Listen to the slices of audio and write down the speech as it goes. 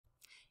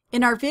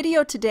In our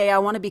video today, I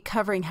want to be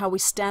covering how we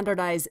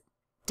standardize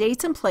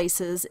dates and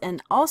places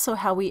and also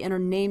how we enter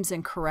names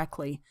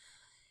incorrectly.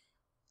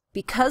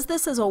 Because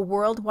this is a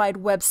worldwide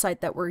website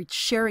that we're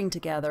sharing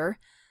together,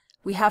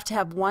 we have to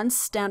have one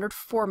standard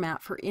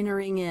format for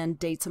entering in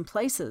dates and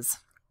places.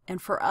 And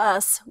for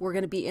us, we're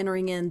going to be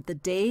entering in the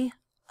day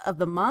of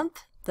the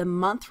month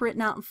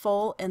written out in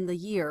full, and the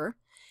year.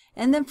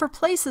 And then for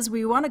places,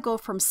 we want to go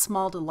from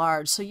small to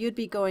large. So you'd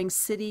be going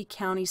city,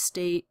 county,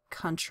 state,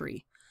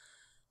 country.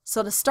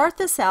 So to start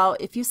this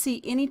out, if you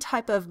see any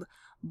type of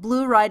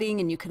blue writing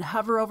and you can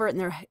hover over it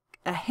and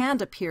a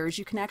hand appears,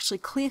 you can actually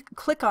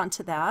click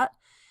onto that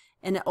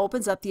and it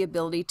opens up the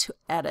ability to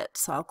edit.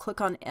 So I'll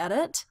click on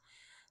edit.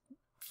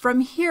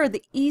 From here,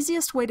 the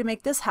easiest way to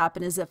make this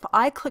happen is if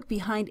I click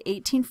behind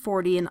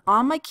 1840 and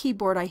on my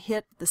keyboard I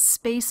hit the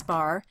space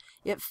bar,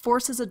 it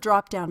forces a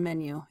drop-down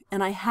menu,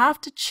 and I have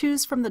to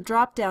choose from the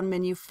drop-down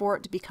menu for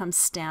it to become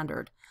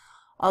standard.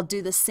 I'll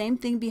do the same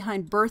thing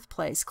behind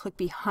birthplace. Click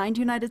behind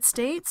United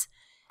States,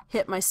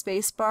 hit my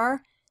space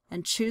bar,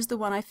 and choose the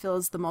one I feel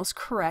is the most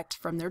correct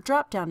from their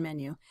drop-down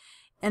menu.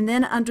 And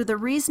then under the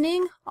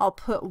reasoning, I'll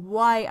put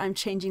why I'm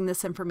changing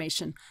this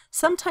information.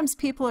 Sometimes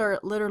people are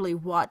literally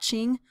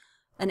watching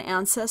an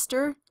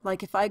ancestor.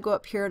 Like if I go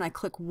up here and I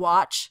click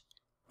watch,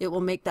 it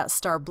will make that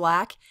star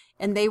black,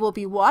 and they will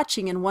be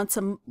watching, and once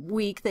a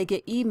week they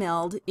get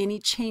emailed any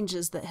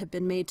changes that have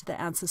been made to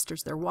the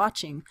ancestors they're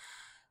watching.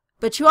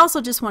 But you also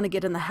just want to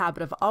get in the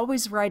habit of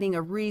always writing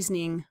a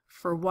reasoning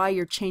for why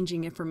you're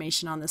changing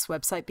information on this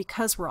website,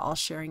 because we're all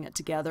sharing it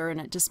together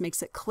and it just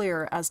makes it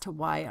clear as to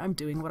why I'm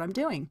doing what I'm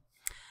doing.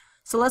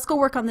 So let's go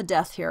work on the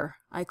death here.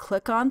 I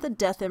click on the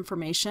death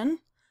information,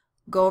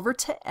 go over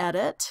to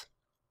edit.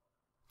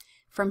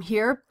 From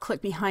here,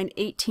 click behind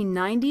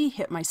 1890,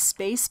 hit my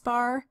space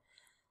bar,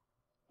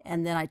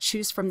 and then I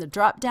choose from the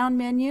drop-down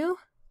menu.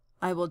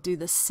 I will do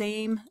the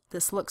same.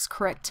 This looks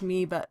correct to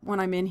me, but when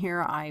I'm in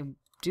here, I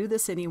do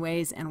this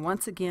anyways, and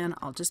once again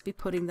I'll just be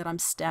putting that I'm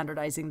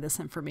standardizing this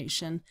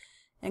information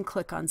and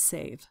click on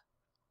save.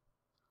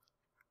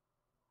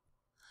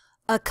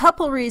 A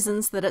couple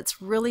reasons that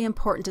it's really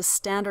important to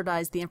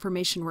standardize the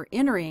information we're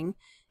entering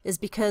is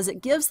because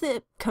it gives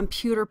the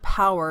computer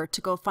power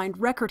to go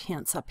find record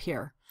hints up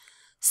here.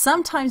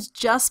 Sometimes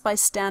just by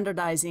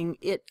standardizing,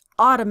 it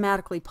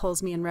automatically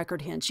pulls me in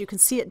record hints. You can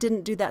see it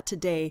didn't do that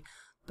today,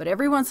 but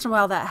every once in a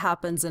while that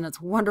happens, and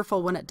it's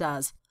wonderful when it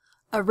does.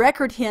 A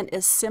record hint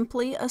is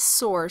simply a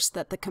source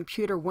that the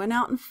computer went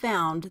out and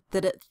found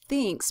that it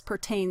thinks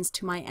pertains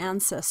to my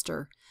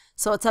ancestor.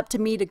 So it's up to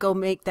me to go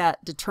make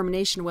that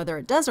determination whether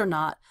it does or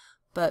not,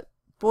 but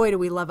boy do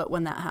we love it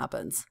when that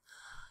happens.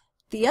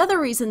 The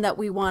other reason that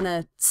we want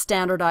to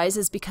standardize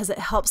is because it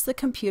helps the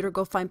computer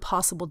go find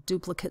possible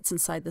duplicates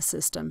inside the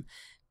system.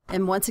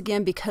 And once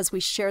again, because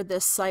we share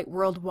this site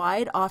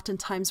worldwide,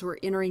 oftentimes we're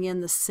entering in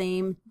the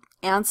same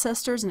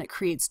ancestors and it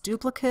creates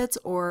duplicates,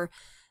 or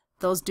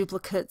those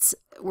duplicates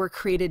were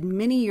created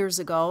many years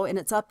ago, and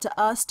it's up to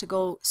us to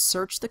go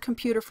search the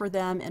computer for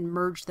them and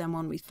merge them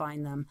when we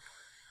find them.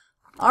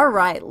 All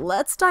right,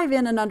 let's dive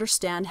in and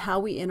understand how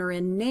we enter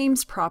in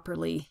names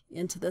properly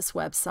into this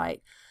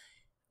website.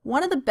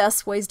 One of the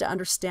best ways to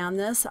understand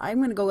this, I'm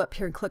going to go up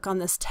here and click on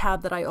this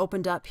tab that I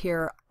opened up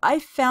here. I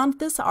found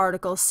this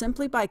article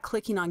simply by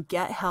clicking on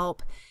Get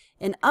Help,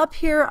 and up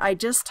here I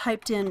just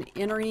typed in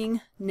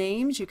entering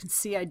names. You can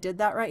see I did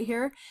that right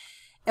here.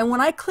 And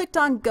when I clicked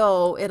on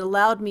Go, it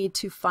allowed me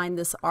to find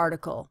this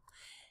article.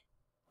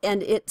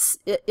 And it's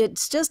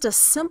just a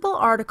simple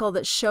article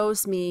that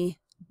shows me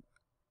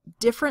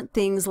different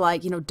things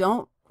like,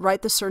 don't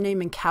write the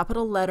surname in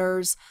capital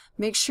letters.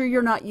 Make sure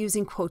you're not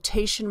using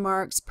quotation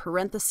marks,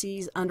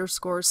 parentheses,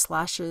 underscores,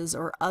 slashes,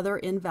 or other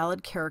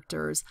invalid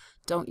characters.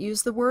 Don't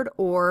use the word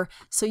or.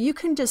 So you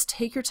can just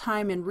take your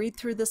time and read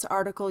through this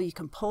article. You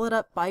can pull it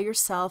up by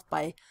yourself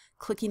by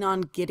clicking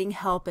on Getting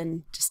Help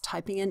and just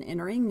typing in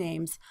entering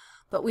names.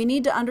 But we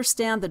need to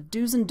understand the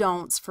do's and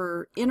don'ts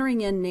for entering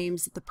in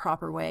names the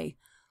proper way.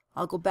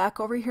 I'll go back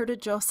over here to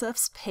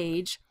Joseph's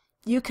page.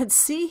 You can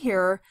see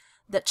here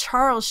that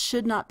Charles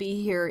should not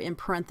be here in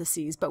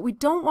parentheses, but we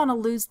don't want to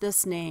lose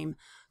this name.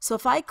 So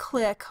if I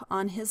click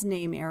on his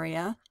name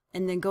area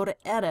and then go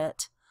to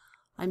edit,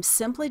 I'm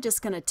simply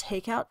just going to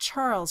take out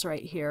Charles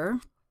right here.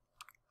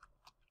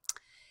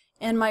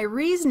 And my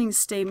reasoning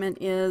statement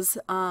is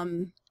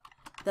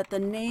that the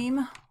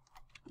name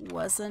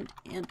wasn't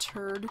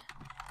entered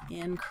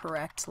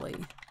incorrectly.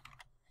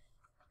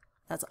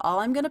 That's all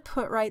I'm going to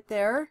put right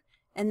there.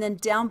 And then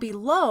down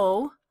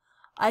below,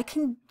 I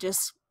can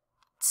just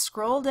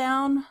scroll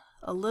down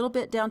a little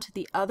bit down to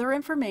the other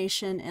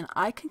information, and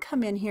I can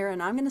come in here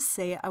and I'm going to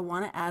say I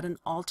want to add an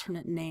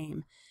alternate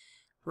name.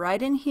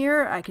 Right in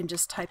here, I can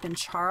just type in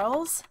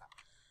Charles,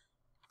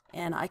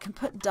 and I can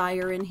put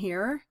Dyer in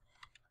here.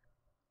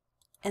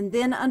 And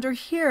then under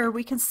here,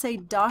 we can say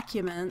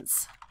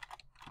documents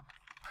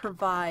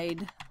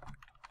provide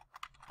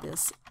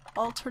this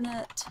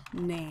alternate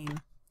name,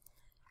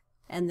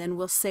 and then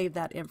we'll save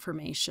that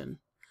information.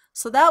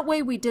 So that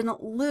way we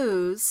didn't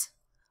lose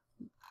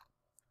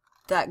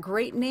that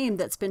great name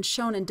that's been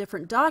shown in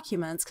different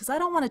documents, because I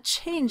don't want to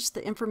change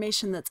the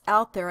information that's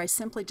out there. I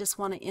simply just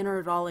want to enter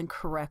it all in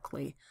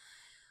correctly.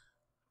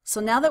 So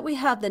now that we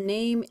have the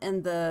name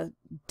and the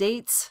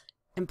dates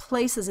and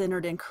places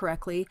entered in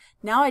correctly,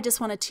 now I just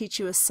want to teach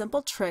you a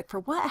simple trick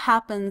for what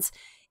happens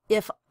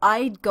if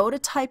I go to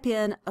type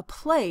in a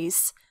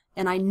place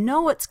and I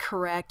know it's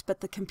correct,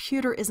 but the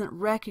computer isn't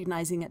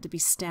recognizing it to be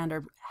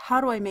standard. How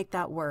do I make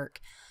that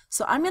work?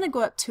 So I'm going to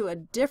go up to a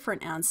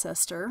different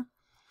ancestor.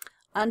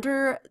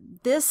 Under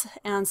this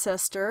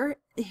ancestor,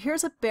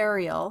 here's a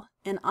burial,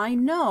 and I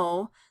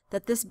know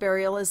that this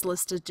burial is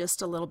listed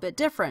just a little bit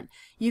different.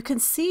 You can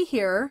see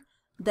here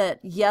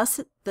that yes,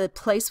 the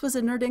place was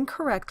entered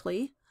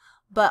incorrectly,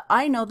 but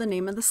I know the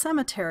name of the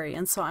cemetery,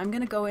 and so I'm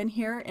going to go in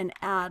here and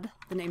add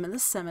the name of the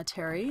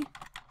cemetery.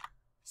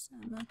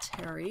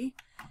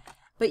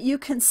 But you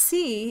can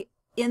see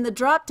in the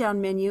drop-down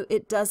menu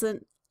it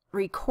doesn't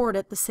record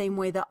it the same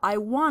way that I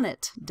want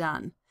it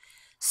done.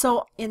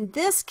 So in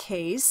this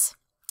case,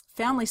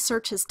 Family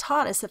Search has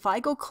taught us if I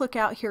go click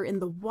out here in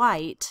the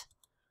white,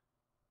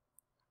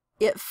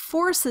 it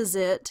forces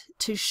it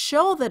to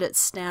show that it's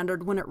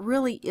standard when it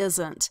really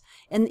isn't.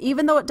 And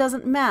even though it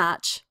doesn't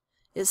match,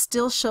 it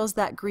still shows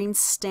that green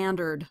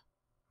standard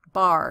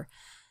bar.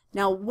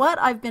 Now what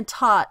I've been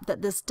taught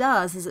that this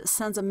does is it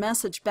sends a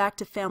message back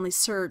to Family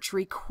Search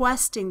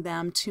requesting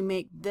them to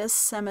make this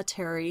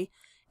cemetery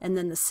and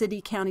then the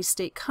city, county,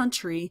 state,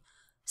 country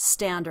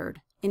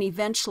standard. And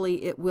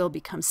eventually it will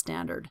become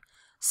standard.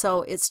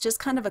 So it's just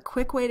kind of a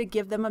quick way to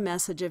give them a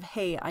message of,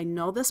 hey, I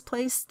know this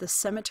place, the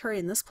cemetery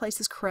in this place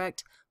is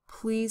correct.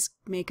 Please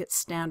make it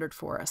standard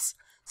for us.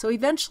 So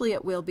eventually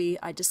it will be.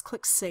 I just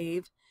click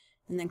Save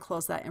and then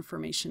close that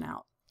information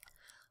out.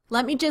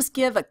 Let me just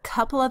give a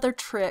couple other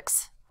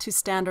tricks to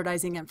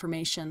standardizing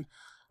information.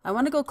 I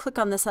want to go click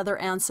on this other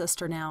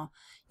ancestor now.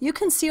 You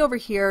can see over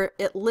here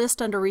it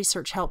lists under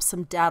Research Help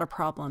some data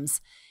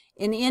problems.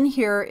 And in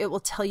here it will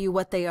tell you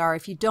what they are.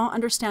 If you don't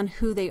understand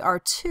who they are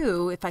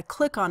too, if I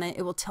click on it,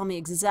 it will tell me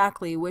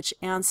exactly which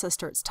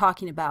ancestor it's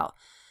talking about.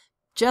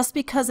 Just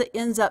because it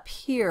ends up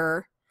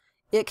here,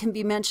 it can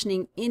be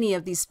mentioning any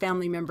of these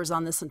family members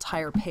on this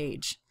entire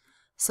page.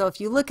 So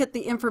if you look at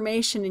the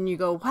information and you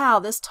go, wow,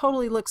 this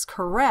totally looks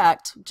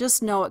correct,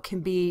 just know it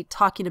can be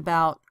talking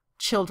about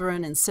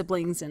children and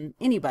siblings and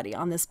anybody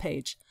on this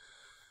page.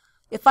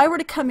 If I were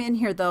to come in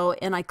here though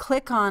and I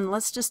click on,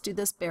 let's just do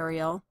this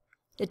burial,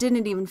 it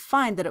didn't even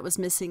find that it was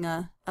missing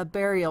a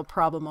burial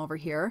problem over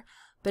here.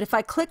 But if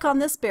I click on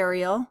this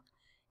burial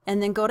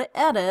and then go to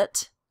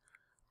edit,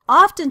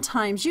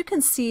 oftentimes you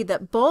can see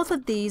that both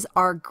of these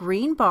are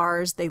green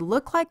bars. They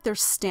look like they're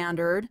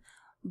standard,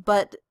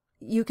 but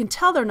you can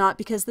tell they're not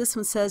because this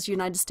one says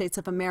United States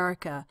of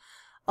America.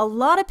 A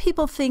lot of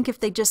people think if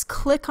they just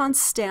click on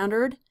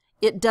standard,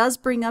 it does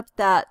bring up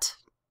that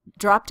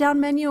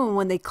drop-down menu, and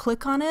when they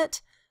click on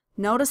it,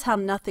 notice how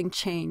nothing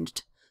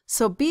changed.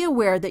 So be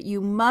aware that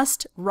you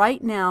must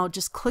right now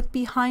just click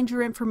behind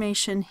your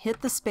information,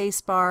 hit the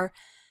space bar.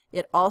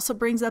 It also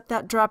brings up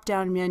that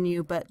drop-down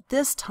menu, but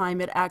this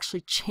time it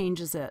actually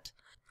changes it.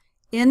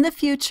 In the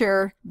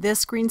future,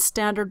 this green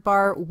standard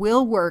bar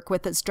will work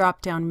with its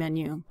drop-down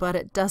menu, but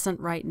it doesn't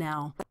right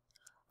now.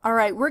 All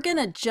right, we're going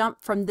to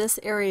jump from this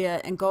area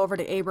and go over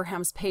to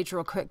Abraham's page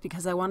real quick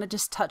because I want to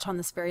just touch on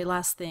this very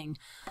last thing.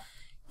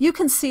 You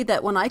can see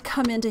that when I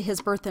come into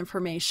his birth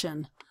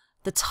information,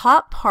 the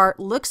top part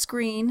looks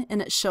green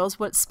and it shows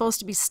what's supposed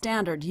to be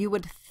standard. You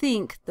would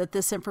think that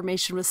this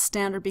information was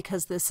standard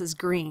because this is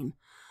green.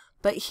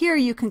 But here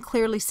you can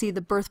clearly see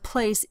the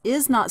birthplace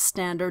is not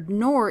standard,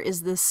 nor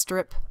is this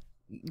strip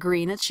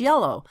green, it's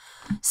yellow.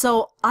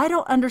 So I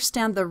don't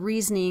understand the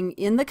reasoning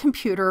in the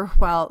computer.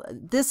 Well,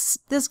 this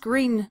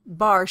green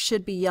bar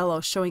should be yellow,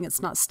 showing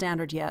it's not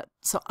standard yet.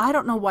 So I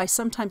don't know why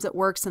sometimes it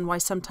works and why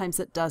sometimes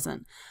it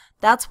doesn't.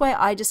 That's why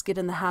I just get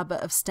in the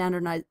habit of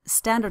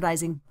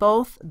standardizing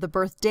both the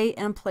birth date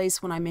and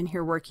place when I'm in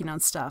here working on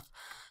stuff.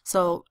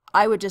 So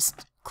I would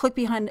just click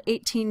behind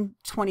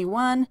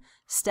 1821,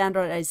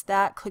 standardize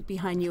that, click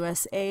behind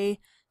USA,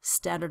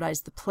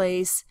 standardize the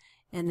place,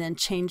 and then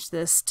change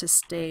this to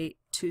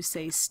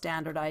say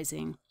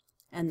standardizing,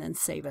 and then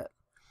save it.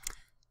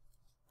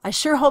 I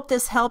sure hope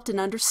this helped in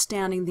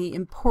understanding the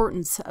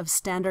importance of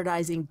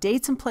standardizing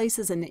dates and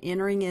places and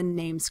entering in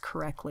names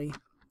correctly.